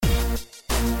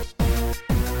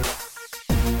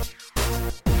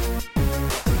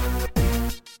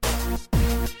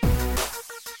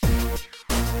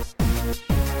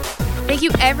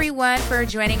Thank you, everyone, for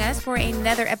joining us for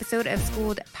another episode of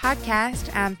Schooled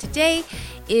Podcast. Today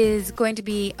is going to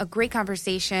be a great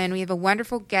conversation. We have a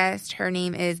wonderful guest. Her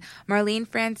name is Marlene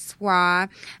Francois.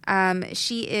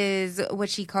 She is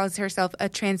what she calls herself a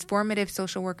transformative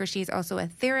social worker. She's also a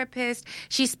therapist.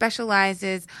 She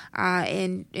specializes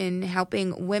in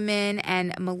helping women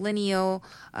and millennial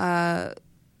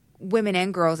women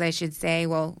and girls, I should say.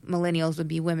 Well, millennials would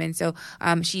be women. So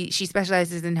she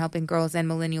specializes in helping girls and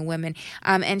millennial women.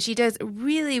 And she does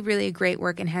really, really great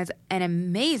work and has an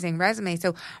amazing resume.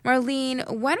 So, Marlene,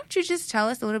 why don't you just tell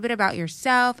us a little bit about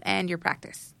yourself and your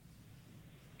practice?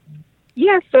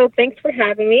 Yeah, so thanks for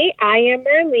having me. I am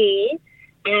Marlene.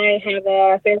 I have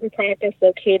a therapy practice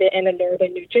located in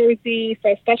northern New Jersey. So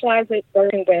I specialize in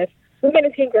working with women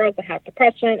and teen girls that have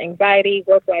depression, anxiety,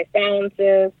 work-life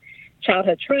balances,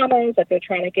 childhood traumas that they're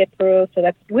trying to get through. So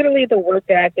that's literally the work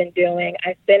that I've been doing.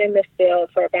 I've been in this field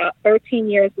for about 13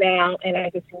 years now, and I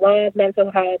just love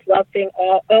mental health, love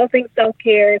all things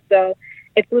self-care. So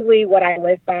it's literally what I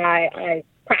live by. I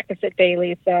practice it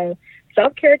daily. So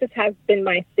self-care just has been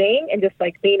my thing, and just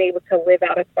like being able to live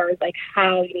out as far as like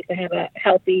how you need to have a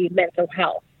healthy mental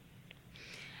health.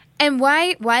 And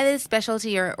why this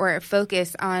specialty or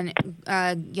focus on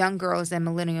young girls and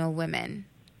millennial women?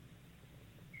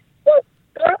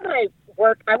 Throughout my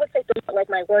work, I would say throughout like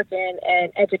my work in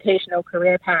an educational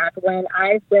career path, when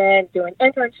I've been doing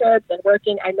internships and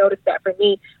working, I noticed that for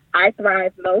me, I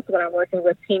thrive most when I'm working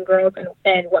with teen girls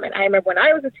and women. I remember when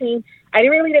I was a teen, I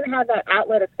really didn't have that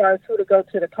outlet as far as who to go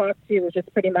to talk to. It was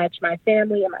just pretty much my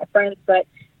family and my friends. But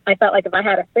I felt like if I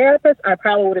had a therapist, I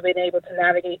probably would have been able to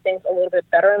navigate things a little bit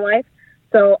better in life.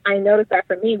 So I noticed that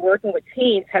for me, working with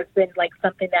teens has been like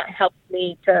something that helps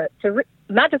me to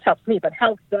not just helps me, but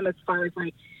helps them as far as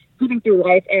like getting through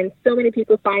life. And so many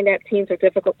people find that teens are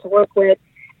difficult to work with.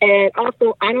 And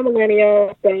also, I'm a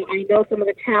millennial, so I know some of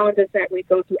the challenges that we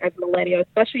go through as millennials,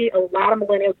 especially a lot of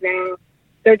millennials now,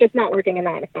 they're just not working a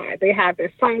 9-to-5. They have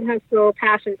their side hustle,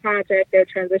 passion project, they're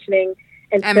transitioning.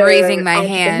 I'm raising my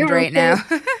hand right now.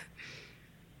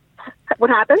 What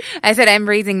happened? I said I'm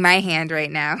raising my hand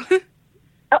right now.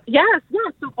 Oh, yes.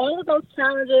 So all of those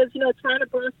challenges, trying to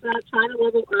brush up, trying to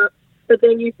level up, but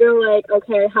then you feel like,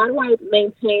 okay, how do I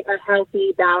maintain a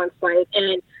healthy, balanced life?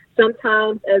 And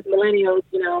sometimes as millennials,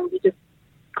 you're just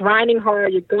grinding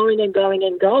hard, you're going and going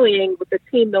and going with the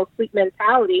team, no sleep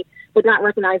mentality, but not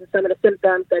recognizing some of the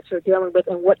symptoms that you're dealing with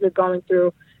and what you're going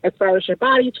through as far as your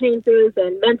body changes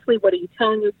and mentally, what are you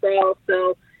telling yourself?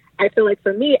 So I feel like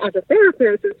for me as a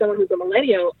therapist and someone who's a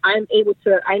millennial, I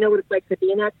know what it's like to be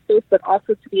in that space, but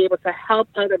also to be able to help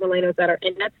other millennials that are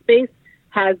in that space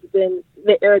has been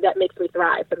the area that makes me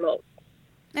thrive the most.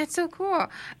 That's so cool.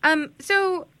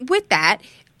 So with that,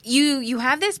 you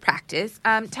have this practice.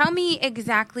 Tell me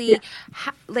exactly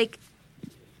how, like,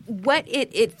 what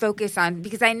it focus on,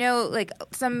 because I know like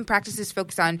some practices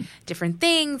focus on different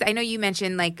things. I know you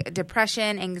mentioned like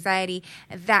depression, anxiety,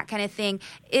 that kind of thing.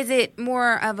 Is it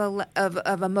more of a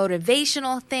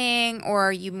motivational thing, or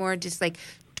are you more just like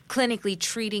clinically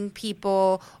treating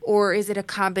people, or is it a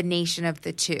combination of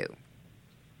the two?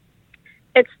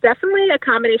 It's definitely a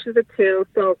combination of the two.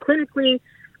 So clinically,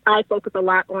 I focus a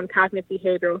lot on cognitive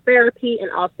behavioral therapy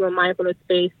and also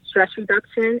mindfulness-based stress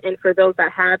reduction. And for those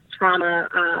that have trauma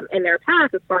in their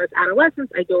past, as far as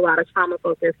adolescents, I do a lot of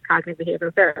trauma-focused cognitive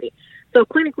behavioral therapy. So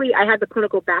clinically, I have the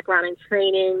clinical background and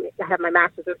training. I have my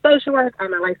master's in social work.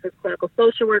 I'm a licensed clinical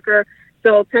social worker.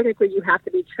 So technically, you have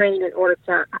to be trained in order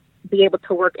to be able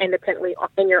to work independently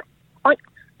in your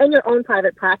own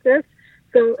private practice.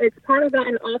 So it's part of that,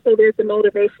 and also there's the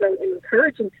motivation and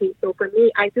encouraging piece. So for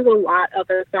me, I do a lot of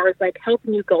it as far as like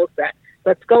helping you goal set.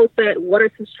 Let's goal set. What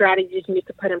are some strategies you need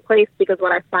to put in place? Because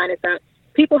what I find is that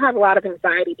people have a lot of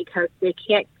anxiety because they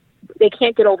can't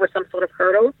get over some sort of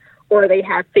hurdle, or they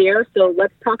have fear. So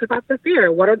let's talk about the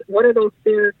fear. What are those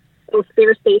fear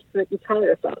states that you tell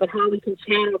yourself, and how we can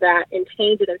channel that and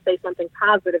change it and say something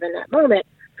positive in that moment.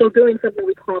 So doing something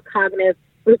we call cognitive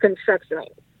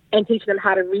reconstructioning, and teach them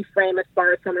how to reframe as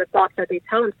far as some of the thoughts that they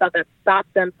tell themselves that stop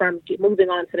them from moving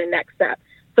on to the next step.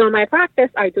 So in my practice,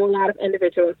 I do a lot of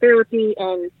individual therapy,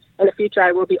 and in the future,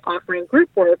 I will be offering group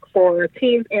work for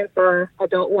teens and for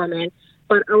adult women.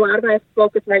 But a lot of my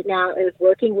focus right now is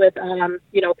working with,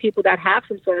 people that have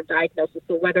some sort of diagnosis.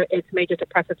 So whether it's major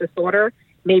depressive disorder,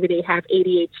 maybe they have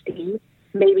ADHD,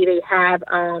 maybe they have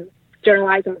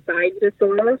generalized anxiety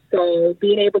disorder. So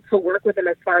being able to work with them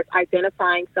as far as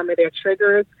identifying some of their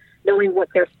triggers, knowing what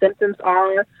their symptoms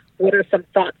are, what are some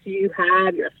thoughts you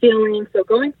have, your feelings. So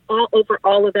going all over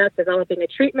all of that, developing a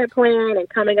treatment plan and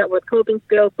coming up with coping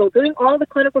skills. So doing all the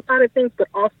clinical side of things, but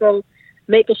also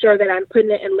making sure that I'm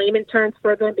putting it in layman terms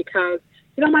for them because,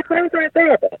 my clients are a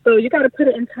therapist. So you got to put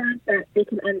it in terms that they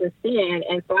can understand.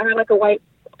 And so I have like a white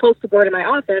poster board in my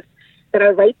office that I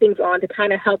write things on to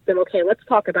kind of help them. Okay, let's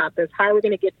talk about this. How are we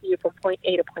going to get to you from point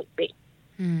A to point B?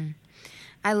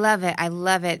 I love it. I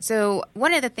love it. So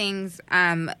one of the things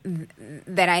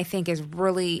that I think is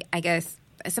really, I guess,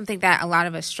 something that a lot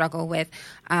of us struggle with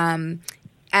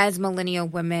as millennial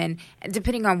women,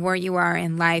 depending on where you are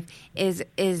in life, is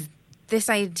this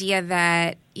idea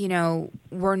that,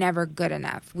 we're never good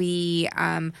enough. We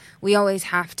always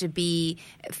have to be,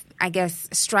 I guess,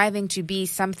 striving to be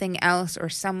something else or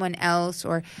someone else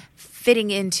or fitting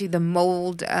into the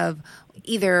mold of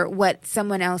either what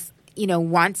someone else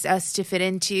wants us to fit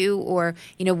into or,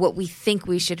 what we think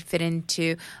we should fit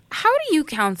into. How do you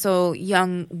counsel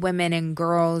young women and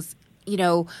girls,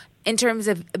 in terms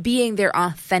of being their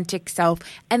authentic self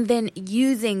and then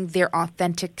using their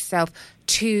authentic self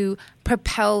to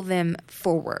propel them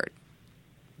forward?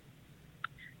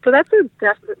 So that's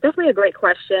definitely a great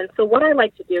question. So what I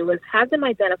like to do is have them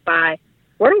identify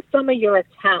what are some of your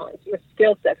talents, your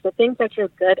skill sets, the things that you're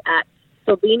good at.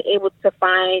 So being able to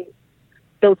find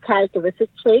those characteristic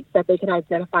traits that they can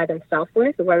identify themselves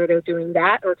with, whether they're doing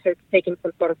that or taking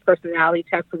some sort of personality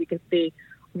test so we can see,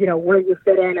 where you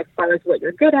fit in as far as what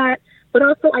you're good at, but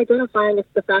also identifying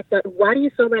the fact that why do you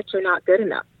feel that you're not good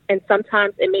enough? And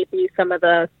sometimes it may be some of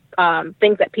the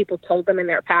things that people told them in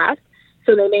their past.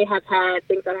 So they may have had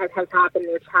things that have happened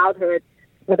in their childhood,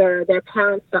 whether their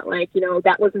parents felt like,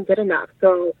 that wasn't good enough.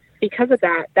 So because of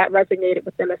that, that resonated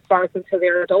with them as far as into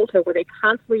their adulthood, where they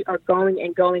constantly are going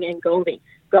and going and going.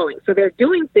 So they're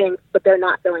doing things, but they're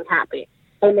not feeling happy.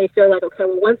 And they feel like, okay,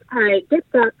 well, once I get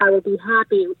that, I will be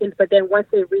happy. But then once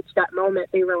they reach that moment,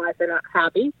 they realize they're not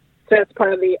happy. So that's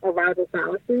part of the arousal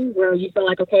fallacy, where you feel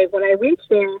like, okay, when I reach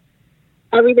there,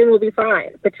 everything will be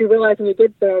fine. But you realize when you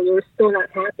get there, you're still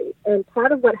not happy. And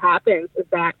part of what happens is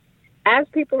that as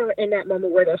people are in that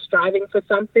moment where they're striving for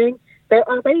something, they're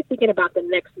already thinking about the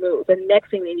next move, the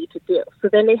next thing they need to do. So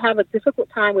then they have a difficult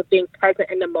time with being present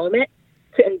in the moment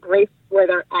to embrace where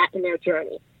they're at in their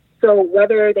journey. So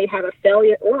whether they have a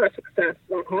failure or a success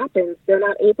that happens, they're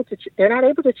not able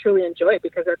to truly enjoy it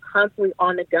because they're constantly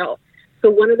on the go.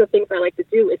 So one of the things I like to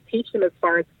do is teach them as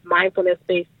far as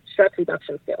mindfulness-based stress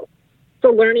reduction skills. So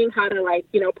learning how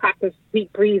to practice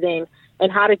deep breathing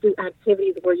and how to do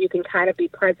activities where you can kind of be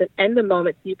present in the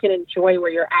moment so you can enjoy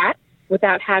where you're at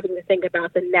without having to think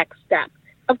about the next step.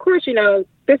 Of course,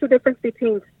 there's a difference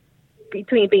between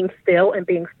being still and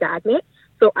being stagnant.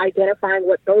 So identifying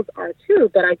what those are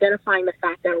too, but identifying the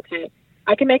fact that, okay,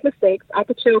 I can make mistakes. I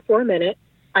could chill for a minute.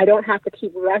 I don't have to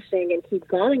keep rushing and keep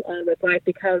going on with life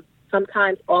because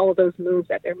sometimes all of those moves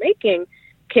that they're making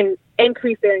can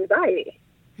increase their anxiety.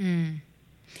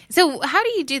 So how do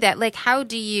you do that? Like,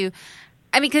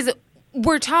 because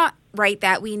we're taught, right,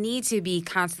 that we need to be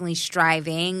constantly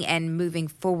striving and moving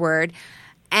forward.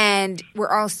 And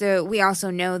we also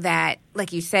know that,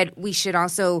 like you said, we should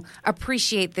also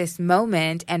appreciate this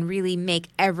moment and really make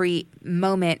every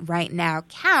moment right now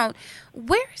count.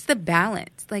 Where's the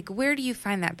balance? Like, where do you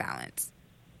find that balance?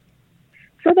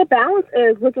 So the balance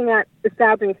is looking at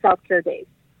establishing self-care days.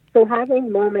 So having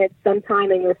moments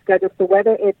sometime in your schedule. So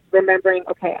whether it's remembering,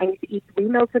 okay, I need to eat 3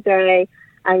 meals a day,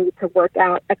 I need to work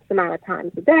out X amount of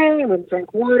times a day, I'm going to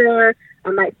drink water, I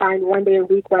might find one day a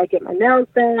week where I get my nails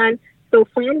done. So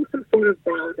finding some sort of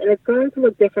balance, and it's going to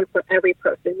look different for every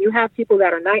person. You have people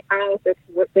that are night owls,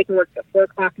 they can work at 4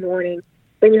 o'clock in the morning.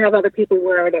 Then you have other people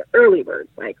where they're early birds,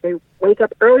 like they wake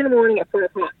up early in the morning at 4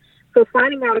 o'clock. So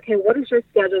finding out, okay, what is your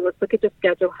schedule? Let's look at your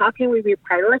schedule. How can we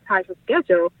reprioritize your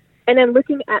schedule? And then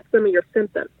looking at some of your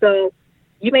symptoms. So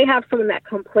you may have someone that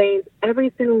complains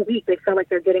every single week. They feel like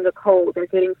they're getting a cold, they're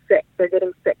getting sick,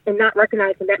 and not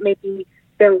recognizing that may be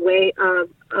their way of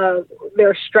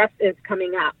their stress is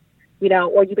coming out.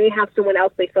 Or you may have someone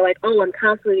else, they feel like, oh, I'm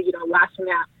constantly, lashing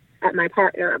out at my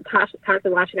partner. I'm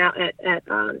constantly lashing out at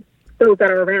those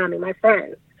that are around me, my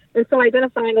friends. And so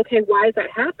identifying, okay, why is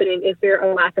that happening? Is there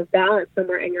a lack of balance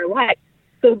somewhere in your life?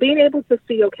 So being able to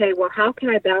see, okay, well, how can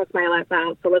I balance my life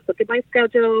out? So let's look at my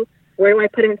schedule. Where do I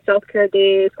put in self-care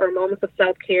days or moments of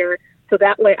self-care? So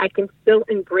that way I can still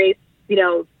embrace,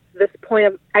 this point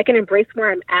of, I can embrace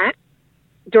where I'm at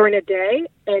during a day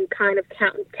and kind of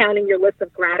counting your list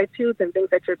of gratitudes and things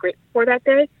that you're grateful for that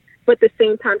day, but at the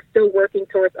same time still working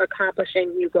towards accomplishing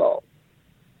new goals.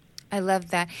 I love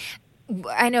that.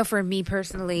 I know for me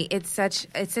personally, it's such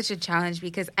a challenge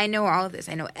because I know all of this.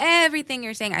 I know everything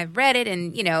you're saying. I've read it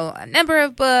and, a number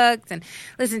of books and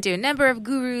listened to a number of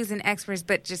gurus and experts,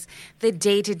 but just the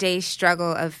day-to-day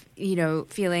struggle of,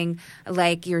 feeling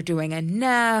like you're doing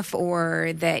enough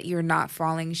or that you're not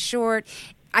falling short.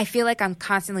 I feel like I'm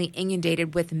constantly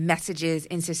inundated with messages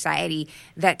in society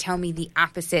that tell me the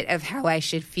opposite of how I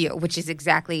should feel, which is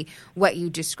exactly what you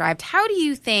described. How do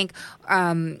you think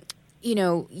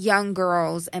young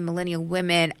girls and millennial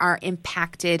women are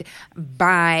impacted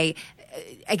by,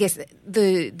 I guess,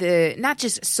 the not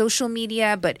just social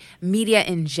media, but media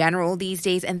in general these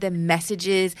days and the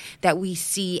messages that we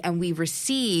see and we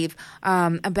receive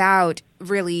about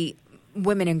really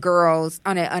women and girls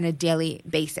on a daily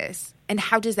basis? And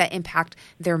how does that impact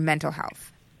their mental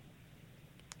health?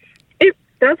 It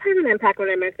does have an impact on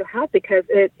their mental health because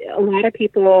a lot of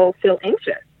people feel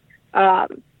anxious.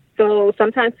 So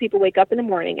sometimes people wake up in the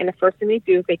morning and the first thing they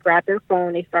do is they grab their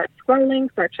phone, they start scrolling,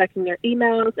 start checking their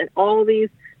emails, and all these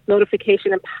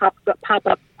notifications pop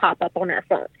up on their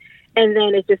phone. And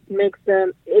then it just makes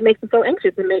them feel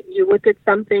anxious. You look at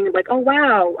something like, oh,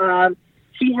 wow,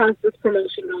 she has this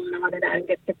promotion going on and I didn't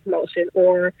get the promotion,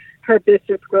 or her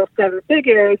business grows 7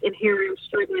 figures and here I'm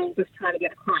struggling just trying to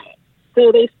get a client.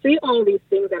 So they see all these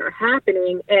things that are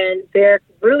happening and they're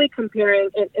really comparing,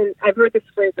 and I've heard this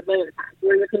phrase a million times,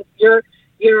 where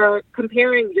you're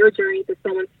comparing your journey to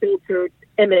someone's filtered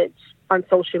image on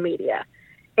social media.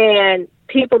 And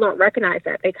people don't recognize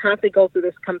that. They constantly go through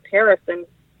this comparison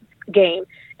game.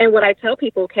 And what I tell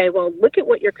people, okay, well, look at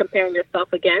what you're comparing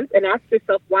yourself against and ask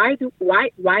yourself, why do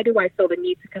I feel the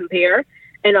need to compare?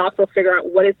 And also figure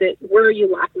out where are you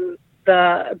lacking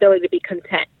the ability to be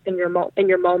content in your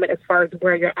moment as far as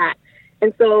where you're at.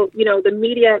 And so, the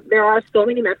media, there are so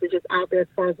many messages out there as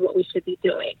far as what we should be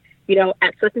doing.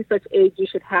 At such and such age, you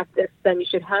should have this, then you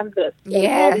should have this. Yes.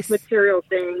 And all these material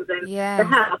things, and the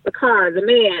house, the car, the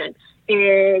man,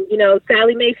 and,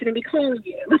 Sally Mae shouldn't be calling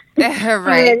you.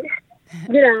 Right.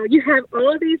 And, you have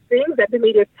all these things that the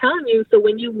media is telling you. So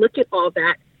when you look at all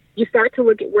that, you start to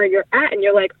look at where you're at and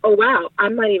you're like, oh, wow,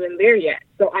 I'm not even there yet.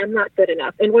 So I'm not good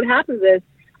enough. And what happens is,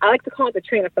 I like to call it the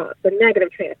train of thoughts, the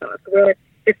negative train of thoughts, where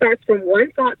it starts from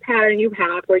one thought pattern you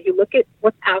have where you look at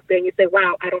what's out there and you say,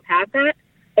 wow, I don't have that.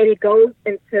 And it goes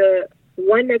into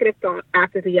one negative thought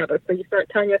after the other. So you start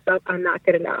telling yourself, I'm not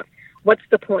good enough. What's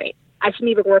the point? I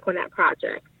shouldn't even work on that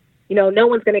project. No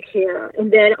one's going to care.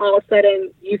 And then all of a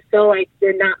sudden you feel like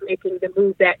you're not making the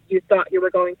move that you thought you were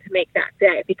going to make that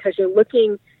day because you're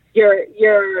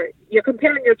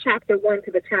comparing your chapter 1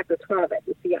 to the chapter 12 that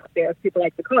you see out there, as people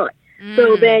like to call it.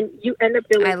 So then you end up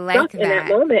feeling stuck in that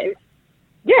moment.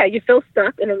 Yeah, you feel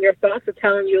stuck, and then your thoughts are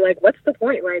telling you, like, what's the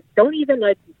point, right? Don't even,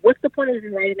 what's the point of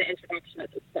even writing the introduction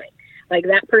at this point? Like,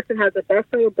 that person has a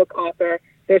best-selling book author.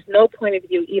 There's no point of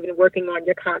you even working on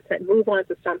your content. Move on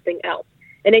to something else.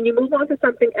 And then you move on to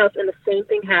something else, and the same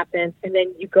thing happens, and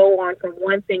then you go on from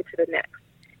one thing to the next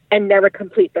and never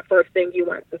complete the first thing you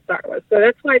want to start with. So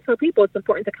that's why I tell people it's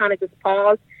important to kind of just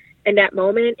pause in that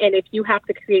moment. And if you have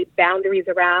to create boundaries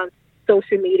around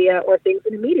social media or things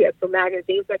in the media, so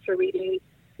magazines that you're reading,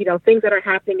 things that are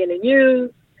happening in the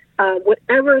news,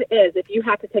 whatever it is, if you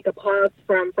have to take a pause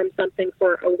from something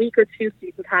for a week or two so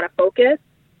you can kind of focus,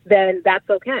 then that's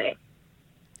okay.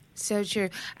 So true.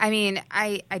 I mean,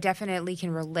 I definitely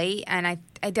can relate, and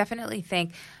I definitely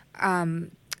think, how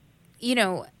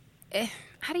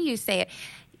do you say it?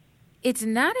 It's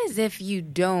not as if you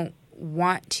don't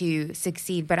want to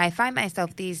succeed, but I find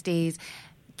myself these days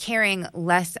caring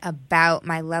less about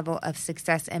my level of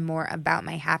success and more about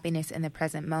my happiness in the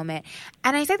present moment.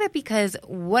 And I say that because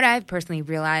what I've personally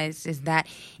realized is that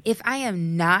if I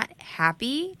am not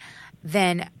happy,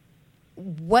 then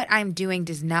what I'm doing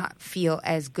does not feel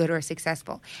as good or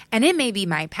successful. And it may be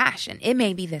my passion. It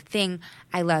may be the thing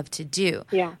I love to do.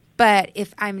 Yeah. But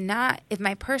if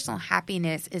my personal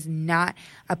happiness is not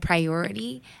a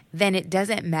priority, then it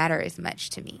doesn't matter as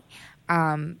much to me.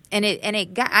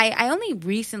 I only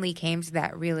recently came to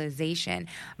that realization,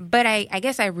 but I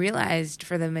guess I realized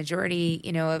for the majority,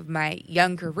 of my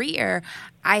young career,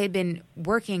 I had been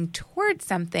working towards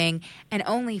something and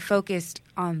only focused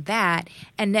on that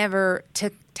and never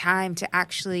took time to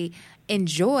actually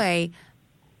enjoy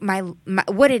my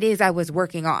what it is I was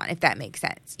working on, if that makes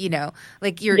sense.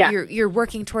 You're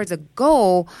working towards a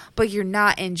goal, but you're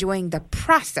not enjoying the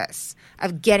process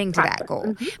of getting to that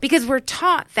goal, because we're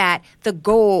taught that the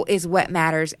goal is what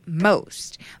matters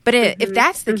most. But if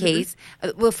that's the case,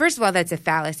 well, first of all, that's a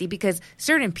fallacy, because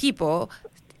certain people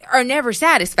are never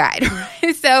satisfied.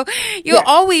 Right? So you'll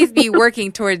always be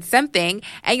working towards something,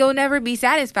 and you'll never be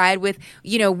satisfied with,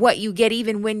 what you get,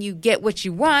 even when you get what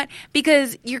you want,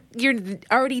 because you're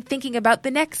already thinking about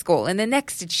the next goal and the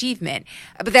next achievement.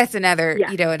 But that's another,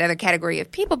 another category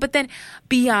of people. But then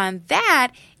beyond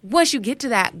that, once you get to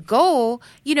that goal,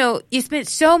 you spent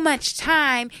so much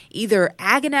time either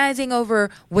agonizing over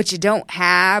what you don't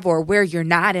have or where you're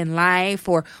not in life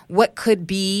or what could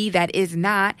be that is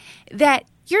not, that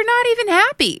you're not even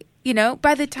happy,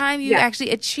 by the time you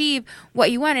actually achieve what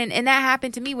you want. And that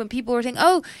happened to me when people were saying,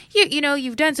 oh,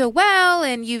 you've done so well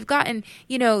and you've gotten,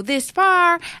 this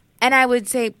far. And I would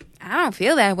say, I don't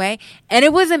feel that way. And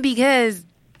it wasn't because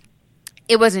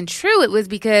it wasn't true. It was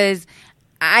because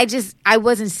I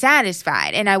wasn't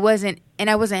satisfied and I wasn't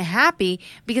happy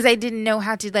because I didn't know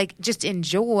how to just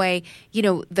enjoy,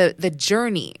 the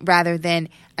journey rather than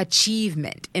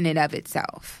achievement in and of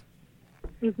itself.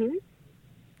 Mm-hmm.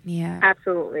 Yeah,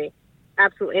 absolutely.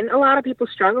 And a lot of people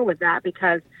struggle with that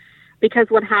because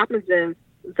what happens is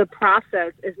the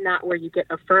process is not where you get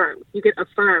affirmed. You get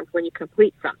affirmed when you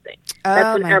complete something.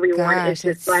 That's when everyone is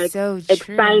just so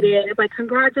excited. It's like,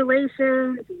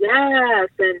 congratulations, yes,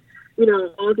 and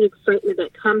all the excitement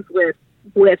that comes with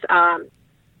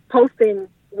posting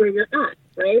where you're at,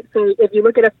 right? So if you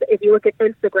look at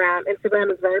Instagram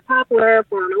is very popular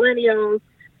for millennials,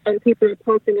 and people are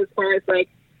posting as far as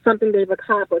something they've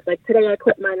accomplished. Like, today I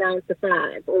quit my 9 to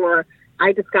 5, or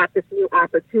I just got this new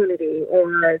opportunity,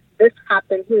 or this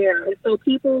happened here. And so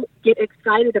people get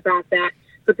excited about that,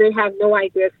 but they have no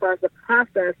idea as far as the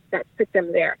process that took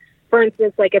them there. For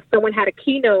instance, if someone had a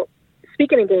keynote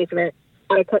speaking engagement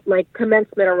at a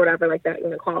commencement or whatever like that,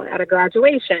 call it, at a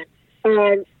graduation,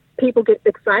 and people get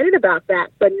excited about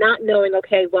that, but not knowing,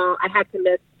 okay, well, I had to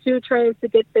miss 2 trains to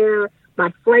get there.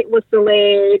 My flight was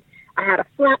delayed. I had a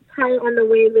flat tire on the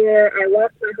way there. I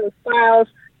lost my whole files.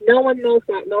 No one knows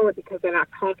that moment because they're not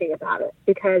talking about it,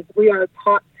 because we are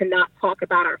taught to not talk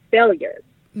about our failures.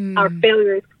 Our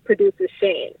failures produces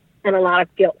shame and a lot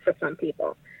of guilt for some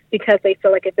people, because they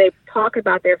feel like if they talk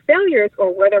about their failures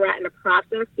or where they're at in the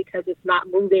process because it's not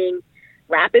moving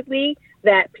rapidly,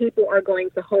 that people are going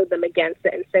to hold them against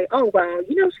it and say, oh, well,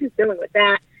 she's dealing with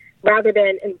that, rather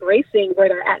than embracing where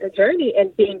they're at in the journey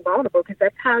and being vulnerable, because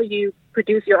that's how you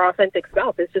produce your authentic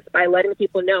self, is just by letting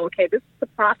people know, okay, this is the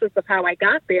process of how I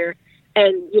got there.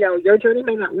 And, your journey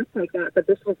may not look like that, but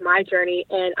this was my journey,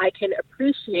 and I can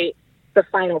appreciate the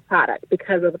final product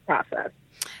because of the process.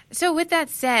 So with that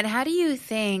said, how do you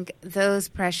think those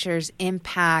pressures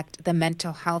impact the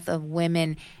mental health of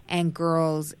women and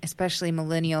girls, especially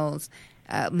millennial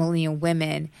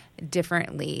women,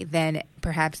 differently than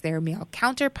perhaps their male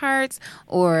counterparts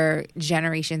or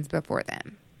generations before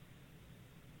them?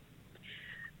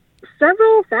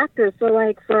 Several factors.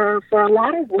 So for a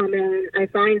lot of women, I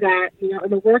find that, in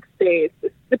the workspace,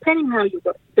 depending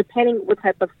what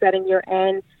type of setting you're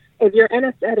in, if you're in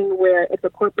a setting where it's a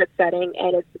corporate setting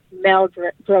and it's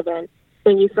male-driven,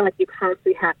 then you feel like you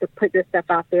constantly have to put your stuff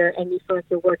out there, and you feel like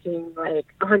you're working 100%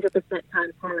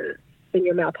 times harder than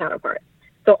your male counterparts.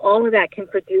 So all of that can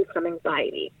produce some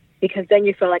anxiety, because then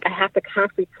you feel like I have to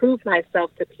constantly prove myself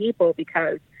to people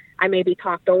because I may be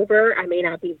talked over, I may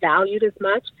not be valued as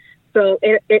much. So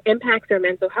it impacts their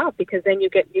mental health, because then you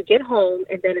get home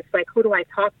and then it's like, who do I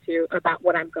talk to about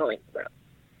what I'm going through?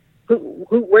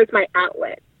 Where's my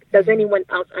outlet? Does anyone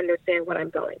else understand what I'm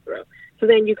going through? So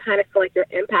then you kind of feel like you're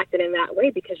impacted in that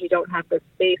way because you don't have the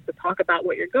space to talk about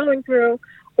what you're going through.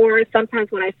 Or sometimes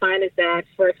what I find is that,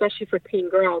 especially for teen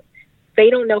girls, they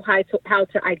don't know how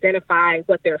to identify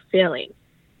what they're feeling.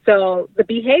 So the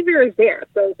behavior is there.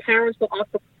 So parents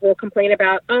will complain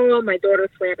about, oh, my daughter's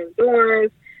slamming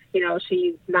doors.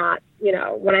 She's not,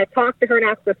 when I talk to her and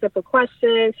ask her a simple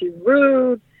question, she's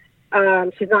rude.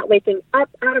 She's not waking up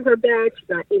out of her bed. She's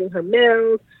not eating her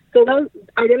meals. So those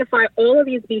identify all of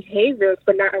these behaviors,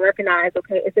 but not recognize,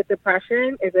 okay, is it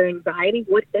depression? Is it anxiety?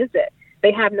 What is it?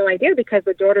 They have no idea, because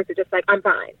the daughters are just like, I'm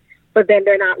fine. But then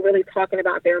they're not really talking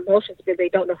about their emotions because they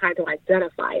don't know how to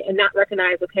identify it and not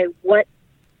recognize, okay, what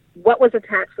was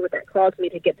attached to it that caused me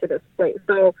to get to this place.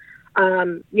 So,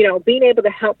 being able to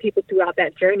help people throughout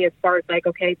that journey as far as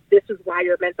okay, this is why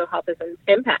your mental health is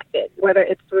impacted, whether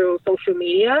it's through social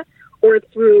media or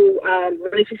through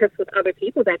relationships with other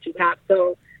people that you have.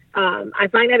 So I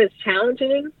find that it's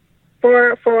challenging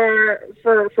for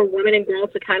women and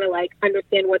girls to kind of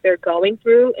understand what they're going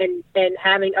through and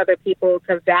having other people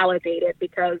to validate it,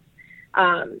 because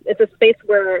it's a space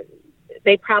where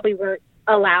they probably weren't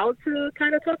allowed to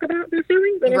kind of talk about their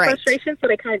feelings and their frustration, so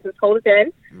they kind of just hold it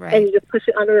in and you just push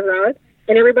it under the rug.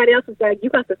 And everybody else is like, you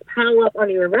got this pile up on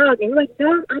your rug. And you're like,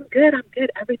 no, I'm good.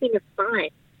 Everything is fine.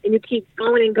 And you keep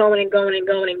going and going and going and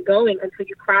going and going until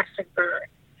you crash and burn.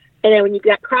 And then when you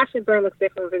get crash and burn looks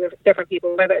different for different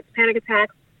people, whether it's panic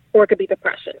attacks or it could be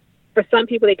depression. For some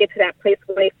people, they get to that place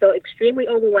where they feel extremely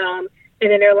overwhelmed.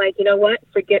 And then they're like, you know what?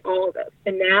 Forget all of this.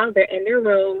 And now they're in their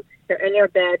room. They're in their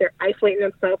bed. They're isolating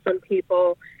themselves from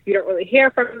people. You don't really hear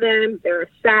from them. They're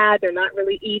sad. They're not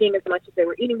really eating as much as they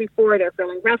were eating before. They're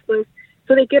feeling restless.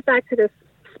 So they get back to this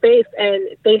space and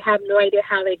they have no idea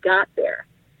how they got there.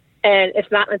 And it's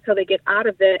not until they get out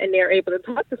of it and they're able to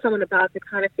talk to someone about it to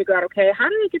kind of figure out, okay, how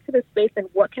did I get to this space and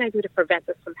what can I do to prevent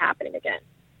this from happening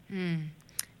again?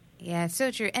 Yeah,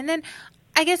 so true. And then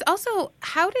I guess also,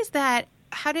 how does that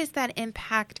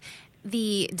impact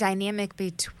the dynamic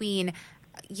between,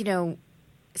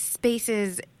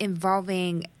 spaces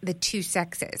involving the two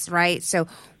sexes, right? So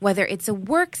whether it's a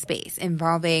workspace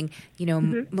involving,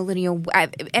 millennial,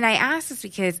 and I ask this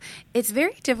because it's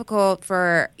very difficult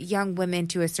for young women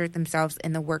to assert themselves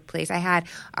in the workplace. I had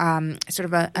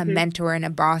sort of a mentor and a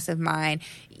boss of mine,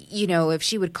 if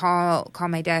she would call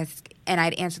my desk and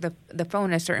I'd answer the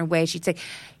phone a certain way, she'd say,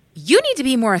 you need to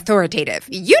be more authoritative.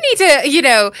 You need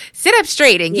to, sit up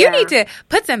straight and you need to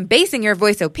put some bass in your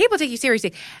voice so people take you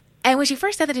seriously. And when she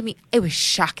first said that to me, it was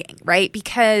shocking, right?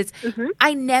 Because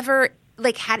I never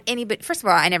had anybody, first of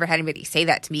all, I never had anybody say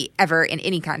that to me ever in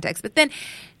any context. But then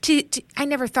I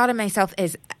never thought of myself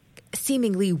as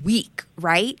seemingly weak,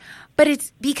 right? But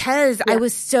it's because I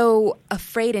was so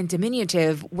afraid and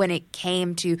diminutive when it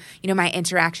came to, my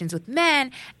interactions with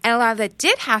men. And a lot of that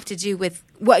did have to do with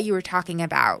what you were talking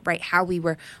about, right? How we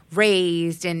were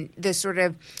raised and the sort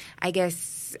of, I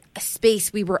guess,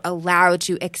 space we were allowed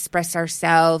to express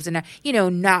ourselves and,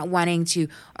 not wanting to,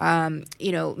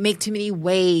 make too many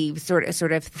waves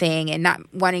sort of thing and not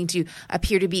wanting to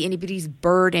appear to be anybody's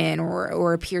burden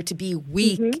or appear to be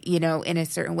weak, in a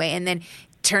certain way. And then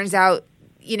turns out,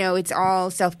 it's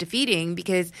all self-defeating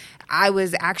because I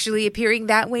was actually appearing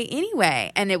that way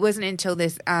anyway. And it wasn't until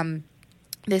this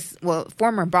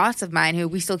former boss of mine who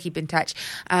we still keep in touch,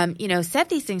 said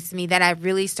these things to me that I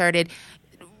really started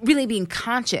really being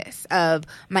conscious of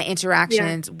my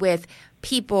interactions with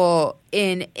people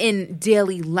in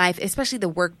daily life, especially the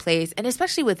workplace and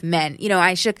especially with men.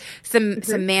 I shook some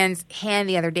man's hand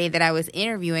the other day that I was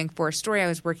interviewing for a story I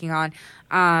was working on.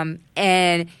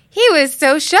 And he was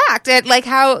so shocked at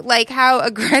how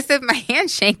aggressive my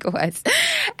handshake was.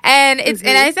 And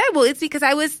and I said, well, it's because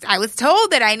I was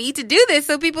told that I need to do this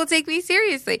so people take me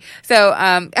seriously. So,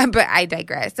 but I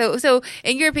digress. So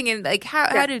in your opinion,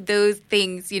 how did those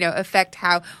things, affect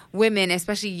how women,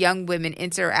 especially young women,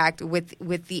 interact with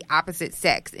the opposite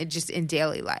sex just in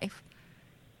daily life?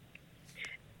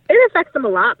 It affects them a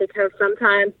lot because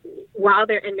sometimes while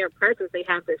they're in their presence, they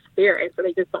have this fear, and so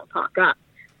they just don't talk up.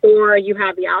 Or you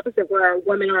have the opposite where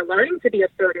women are learning to be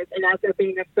assertive, and as they're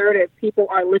being assertive, people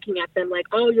are looking at them like,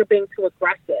 oh, you're being too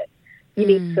aggressive. You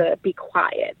need to be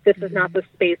quiet. This is not the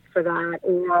space for that.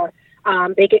 Or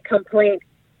they get complaints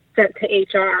sent to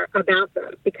HR about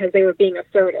them because they were being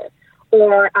assertive.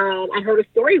 Or I heard a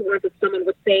story once of someone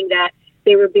was saying that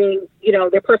they were being,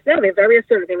 their personality, they're very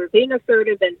assertive. They were being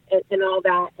assertive and all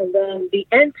that. And then the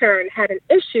intern had an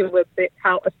issue with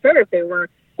how assertive they were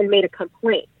and made a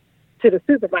complaint to the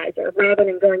supervisor rather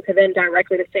than going to them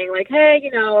directly to saying like,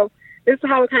 hey, this is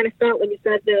how it kind of felt when you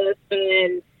said this.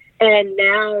 And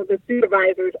now the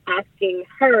supervisor is asking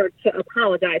her to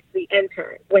apologize to the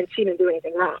intern when she didn't do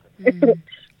anything wrong.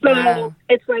 So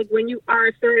it's like when you are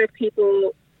assertive,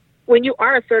 when you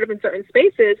are assertive in certain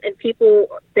spaces and people,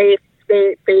 they're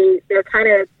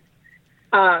kind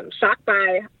of shocked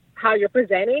by how you're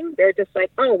presenting. They're just like,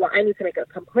 oh, well, I need to make a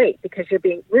complaint because you're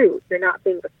being rude. You're not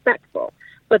being respectful.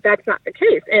 But that's not the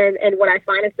case. And what I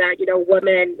find is that,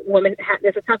 women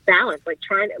there's a tough balance,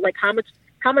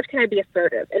 how much can I be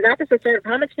assertive? And not just assertive,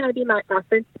 how much can I be my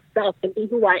authentic self and be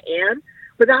who I am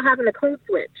without having a code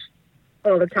switch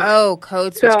all the time? Oh,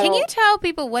 code switch. Can you tell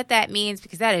people what that means?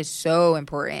 Because that is so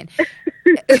important. So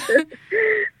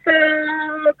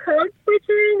code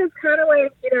switching is kind of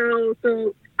like,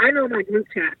 so I know my group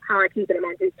chat, how I keep it in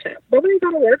my group chat. But when it's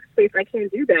on a workspace, I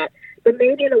can't do that. But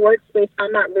maybe in a workspace,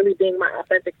 I'm not really being my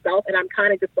authentic self, and I'm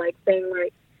kind of just saying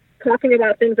talking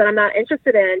about things that I'm not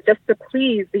interested in just to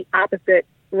please the opposite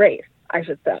race, I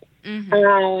should say.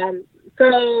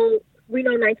 So we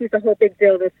know Nike's a whole big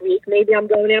deal this week. Maybe I'm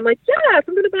going there. I'm like, yes,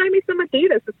 I'm going to buy me some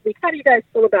Adidas this week. How do you guys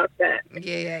feel about that?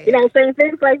 Yeah. Saying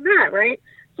things like that, right?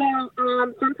 So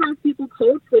sometimes people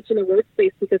code switch in a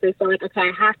workspace because they feel like, okay,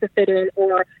 I have to fit in,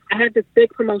 or I have this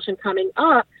big promotion coming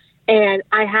up, and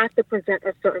I have to present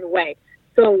a certain way.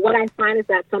 So what I find is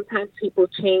that sometimes people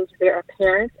change their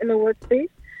appearance in the workspace.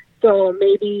 So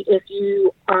maybe if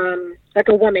you, like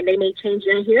a woman, they may change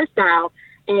their hairstyle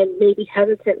and maybe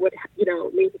hesitant with,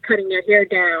 maybe cutting their hair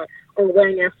down or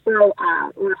wearing their fro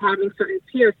out or having certain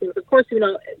piercings. Of course,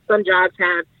 some jobs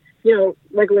have,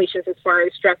 regulations as far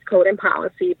as dress code and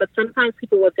policy, but sometimes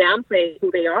people will downplay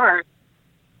who they are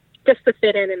just to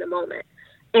fit in the moment.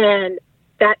 And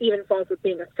that even falls with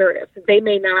being assertive. They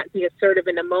may not be assertive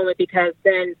in the moment because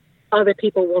then other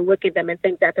people will look at them and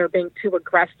think that they're being too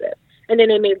aggressive. And then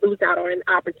they may lose out on an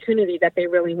opportunity that they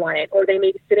really wanted, or they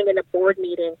may be sitting in a board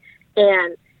meeting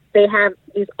and they have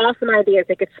these awesome ideas.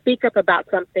 They could speak up about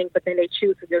something, but then they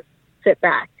choose to just sit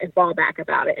back and fall back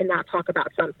about it and not talk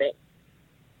about something.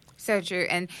 So true.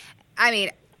 And I mean,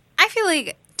 I feel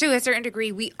like to a certain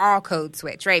degree, we all code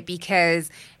switch, right? Because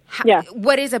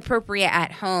what is appropriate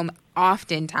at home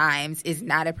oftentimes is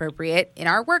not appropriate in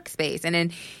our workspace. And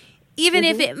then even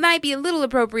if it might be a little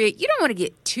appropriate, you don't want to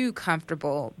get too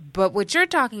comfortable. But what you're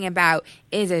talking about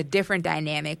is a different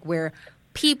dynamic where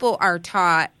people are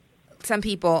taught, some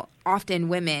people, often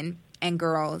women and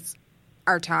girls,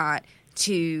 are taught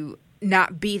to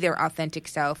not be their authentic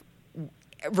self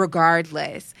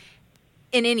regardless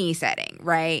in any setting,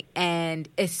 right? And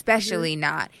especially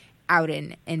not out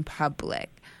in public.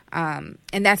 And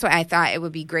that's why I thought it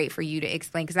would be great for you to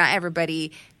explain, because not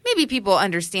everybody, maybe people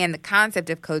understand the concept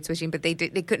of code switching, but they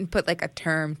couldn't put like a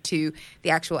term to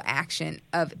the actual action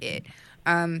of it.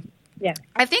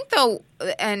 I think though,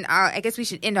 and I guess we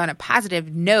should end on a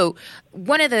positive note,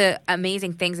 one of the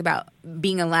amazing things about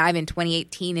being alive in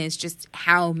 2018 is just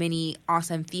how many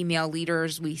awesome female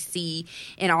leaders we see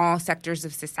in all sectors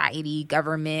of society,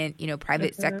 government,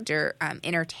 private sector,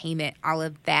 entertainment, all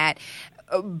of that.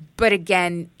 But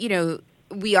again,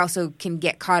 we also can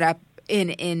get caught up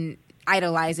in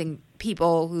idolizing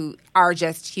people who are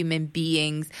just human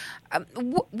beings.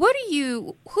 Who do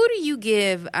you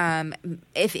give,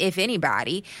 if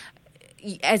anybody,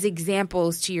 as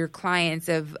examples to your clients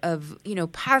of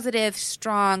positive,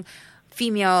 strong,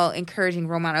 female encouraging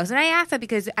role models? And I ask that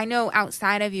because I know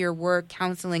outside of your work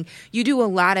counseling, you do a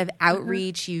lot of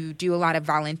outreach, you do a lot of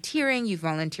volunteering, you've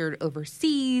volunteered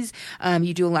overseas,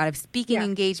 you do a lot of speaking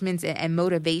engagements and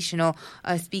motivational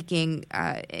speaking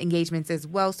engagements as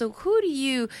well. So who do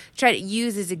you try to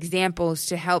use as examples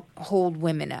to help hold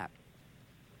women up?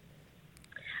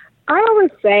 I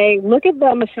always say, look at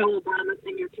the Michelle Obamas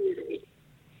in your community.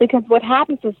 Because what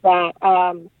happens is that,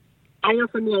 I know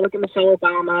for me, I look at Michelle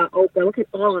Obama, Oprah, look at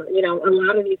all, a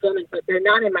lot of these women, but they're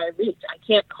not in my reach. I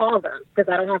can't call them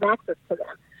because I don't have access to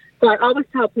them. So I always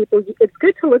tell people it's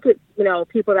good to look at,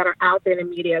 people that are out there in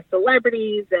the media,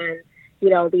 celebrities and,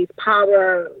 these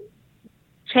power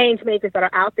change makers that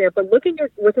are out there, but look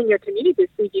within your community to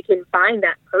see if you can find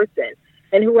that person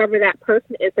and whoever that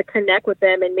person is to connect with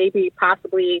them and maybe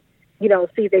possibly,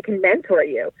 see if they can mentor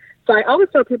you. So I always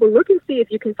tell people, look and see if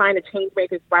you can find a change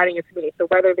maker right in your community. So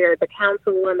whether they're the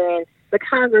councilwoman, the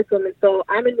congresswoman. So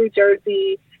I'm in New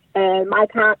Jersey, and my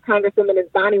congresswoman is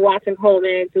Bonnie Watson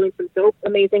Coleman, doing some dope,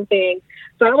 amazing things.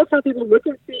 So I always tell people, look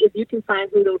and see if you can find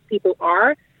who those people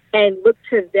are, and look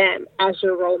to them as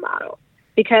your role model.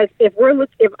 Because if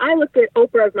I look at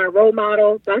Oprah as my role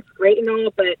model, that's great and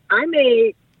all, but I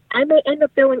may end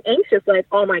up feeling anxious, like,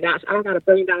 oh my gosh, I don't got $1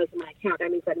 billion in my account.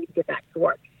 That means I need to get back to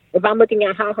work. If I'm looking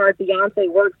at how hard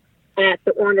Beyonce works at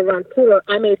the On the Run tour,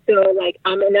 I may feel like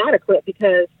I'm inadequate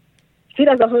because she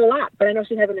does a whole lot, but I know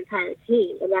she has an entire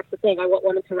team. And that's the thing. I want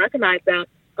women to recognize that,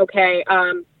 okay,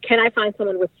 can I find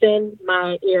someone within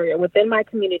my area, within my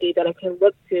community that I can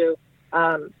look to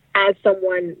as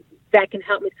someone that can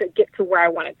help me to get to where I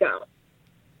want to go?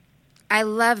 I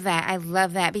love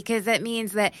that because that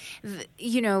means that,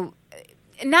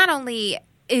 not only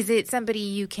is it somebody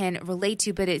you can relate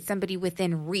to, but it's somebody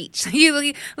within reach.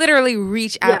 You literally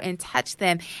reach out and touch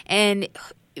them. And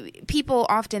people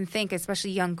often think,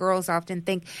 especially young girls often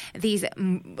think, these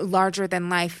larger than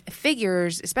life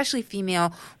figures, especially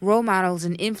female role models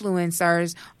and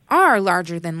influencers, are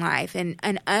larger than life and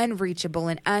unreachable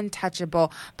and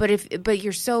untouchable. But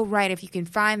you're so right. If you can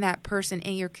find that person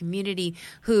in your community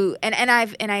who, and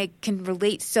I can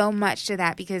relate so much to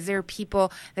that, because there are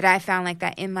people that I found like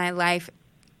that in my life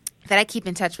that I keep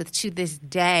in touch with to this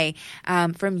day,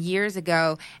 from years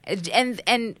ago,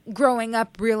 and growing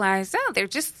up realized, they're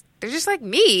just like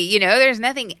me, there's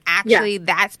nothing actually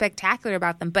that spectacular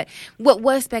about them. But what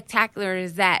was spectacular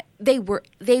is that they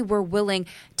were willing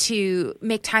to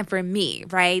make time for me,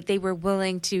 right? They were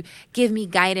willing to give me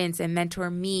guidance and mentor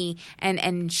me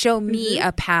and show me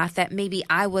a path that maybe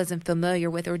I wasn't familiar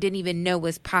with or didn't even know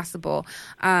was possible.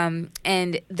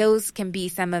 And those can be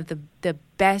some of the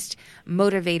best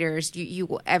motivators you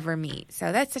will ever meet.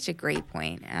 So that's such a great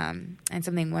point, and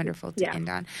something wonderful to end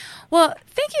on. Well,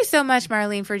 thank you so much,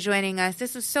 Marlene, for joining us.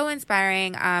 This was so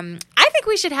inspiring. I think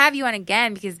we should have you on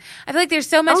again because I feel like there's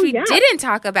so much we didn't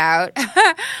talk about.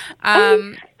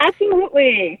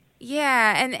 Absolutely.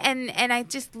 Yeah, and I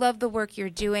just love the work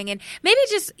you're doing. And maybe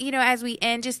just, as we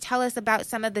end, just tell us about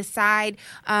some of the side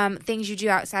things you do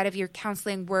outside of your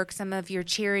counseling work, some of your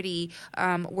charity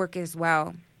work as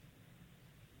well.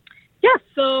 Yeah,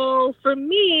 so for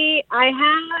me, I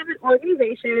have an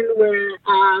organization where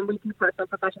we do personal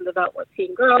professional development with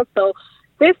teen girls. So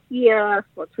this year,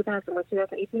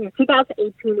 2018,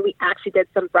 we actually did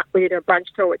we did a brunch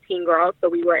tour with teen girls. So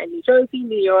we were in New Jersey,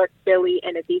 New York, Philly,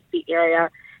 and the D.C.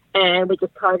 area. And we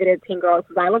just targeted teen girls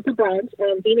because I love to brunch,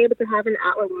 and being able to have an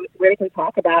outlet where they can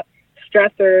talk about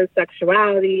stressors,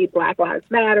 sexuality, Black Lives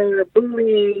Matter,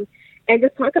 bullying, and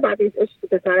just talk about these issues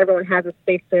because not everyone has a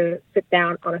space to sit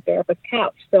down on a therapist's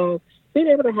couch. So being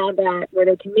able to have that where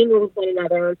they can mingle with one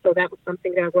another. So that was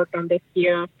something that I worked on this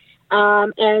year.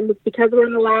 And because we're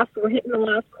hitting the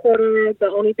last quarter, the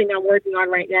only thing I'm working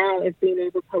on right now is being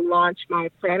able to launch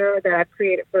my planner that I've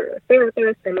created for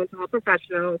therapists and mental health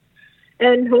professionals.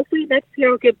 And hopefully next year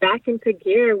I'll get back into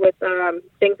gear with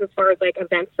things as far as like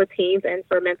events for teens and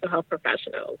for mental health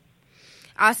professionals.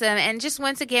 Awesome. And just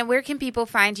once again, where can people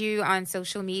find you on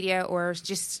social media or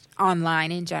just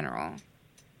online in general?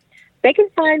 They can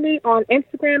find me on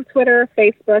Instagram, Twitter,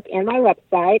 Facebook, and my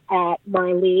website at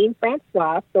Marlene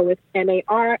Francois. So it's Marline,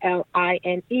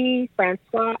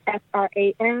 Francois, Francois.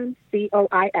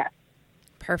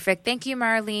 Perfect. Thank you,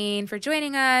 Marlene, for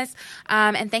joining us.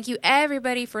 And thank you,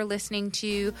 everybody, for listening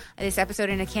to this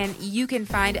episode. And again, you can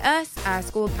find us,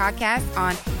 Schooled Podcast,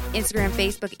 on Instagram,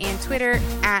 Facebook, and Twitter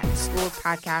at Schooled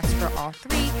Podcast for all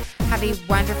three. Have a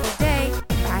wonderful day.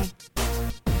 Bye.